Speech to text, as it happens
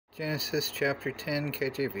Genesis chapter 10,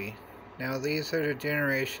 KJV. Now these are the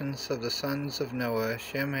generations of the sons of Noah,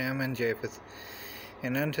 Shem, Ham, and Japheth.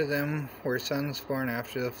 And unto them were sons born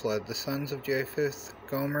after the flood, the sons of Japheth,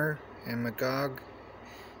 Gomer, and Magog,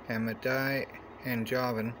 and Madai, and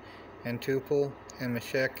Javan, and Tupel, and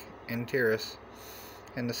Meshech, and Tiras.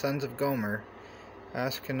 And the sons of Gomer,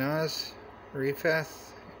 Ashkenaz,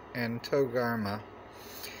 Rephath, and Togarmah.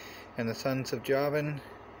 And the sons of Javan,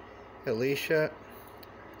 Elisha,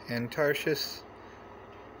 and Tarshish,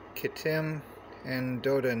 Kittim, and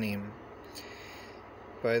Dodanim.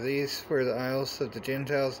 By these were the isles of the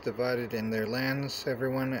Gentiles divided in their lands,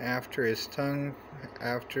 everyone after his tongue,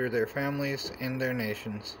 after their families, in their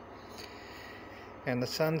nations. And the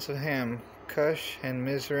sons of Ham, Cush, and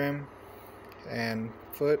Mizraim, and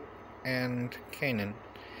Phut, and Canaan.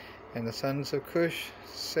 And the sons of Cush,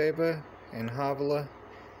 Seba, and Havilah,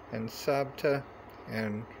 and Sabta,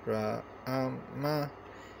 and Raamah,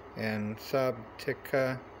 and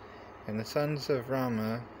Sabtika. And the sons of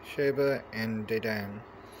Ramah, Sheba, and Dedan.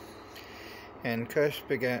 And Cush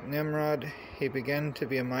begat Nimrod. He began to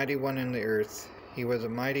be a mighty one in the earth. He was a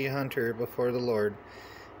mighty hunter before the Lord.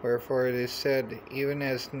 Wherefore it is said, even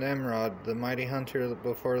as Nimrod, the mighty hunter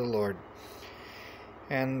before the Lord.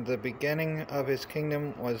 And the beginning of his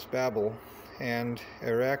kingdom was Babel, and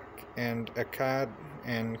Erech, and Akkad,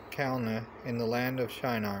 and Calneh, in the land of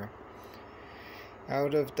Shinar.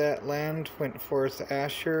 Out of that land went forth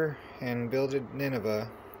Asshur, and builded Nineveh,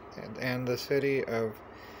 and the city of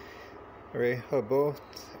Rehoboth,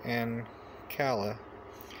 and Calah,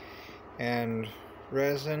 and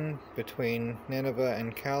Rezin between Nineveh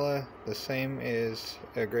and Calah, the same is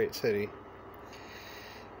a great city.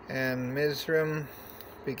 And Mizraim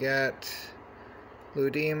begat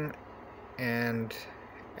Ludim, and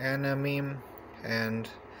Anamim, and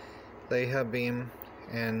Lehabim,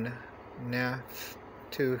 and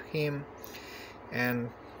Naphtuhim, and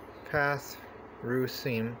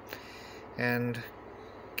Pathrusim, and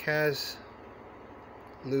Kazluhim,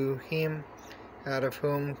 out of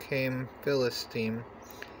whom came Philistine,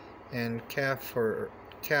 and Caphtorim.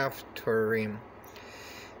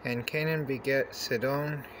 And Canaan begat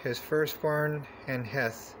Sidon, his firstborn, and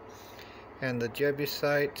Heth, and the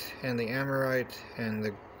Jebusite, and the Amorite, and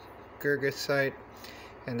the Girgasite,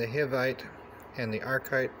 and the Hivite, and the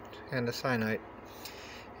Archite, and the Sinite,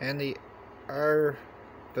 and the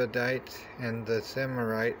Arvadite, and the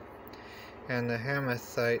Zemarite, and the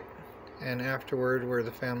Hamathite. And afterward were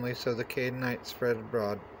the families of the Canaanites spread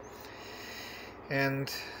abroad. And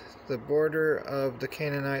the border of the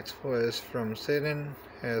Canaanites was from Sidon,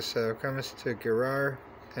 as thou comest to Gerar,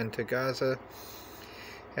 and to Gaza,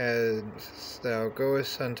 as thou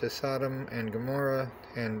goest unto Sodom and Gomorrah,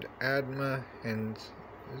 and Admah, and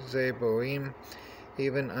Zeboim,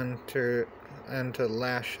 even unto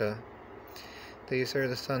Lasha. These are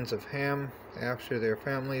the sons of Ham, after their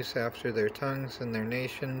families, after their tongues, and their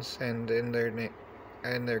nations, and in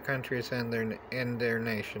their countries, and in their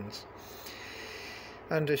nations.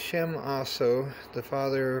 Unto Shem also, the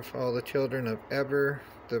father of all the children of Eber,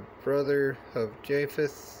 the brother of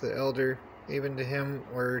Japheth, the elder, even to him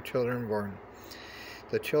were children born.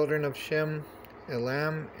 The children of Shem,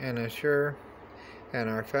 Elam, and Ashur, and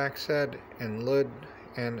Arphaxad, and Lud,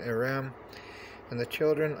 and Aram. And the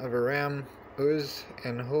children of Aram, Uz,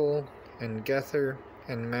 and Hul, and Gether,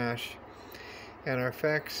 and Mash. And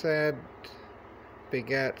Arphaxad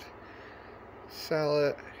begat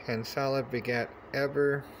Salah, and Salah begat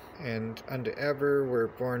Eber, and unto Eber were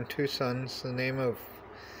born two sons. The name of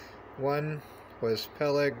one was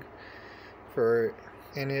Peleg, for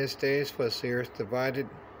in his days was the earth divided,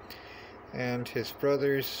 and his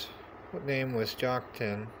brother's name was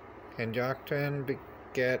Joktan. And Joktan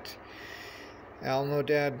begat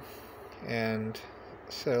Almodad, and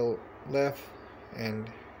Seleph,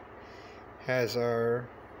 and Hazar,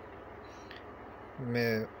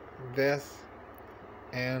 Meveth,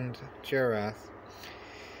 and Jerath,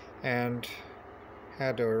 and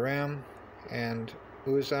Hadoram, and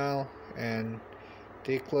Uzal, and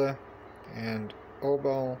Dikla, and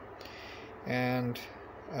Obal, and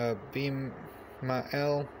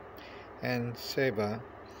Abimael, and Seba,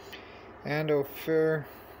 and Ophir,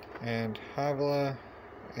 and Havilah,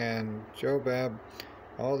 and Jobab.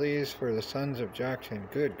 All these were the sons of Joktan.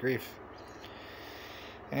 Good grief.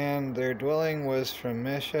 And their dwelling was from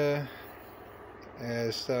Mesha,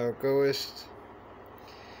 as thou goest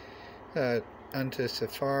unto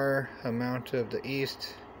Sephar, a mount of the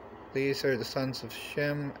east. These are the sons of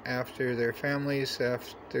Shem, after their families,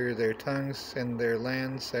 after their tongues, and their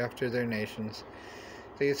lands, after their nations.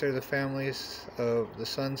 These are the families of the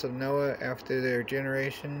sons of Noah after their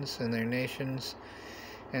generations and their nations,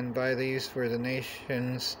 and by these were the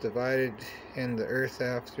nations divided in the earth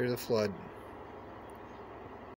after the flood.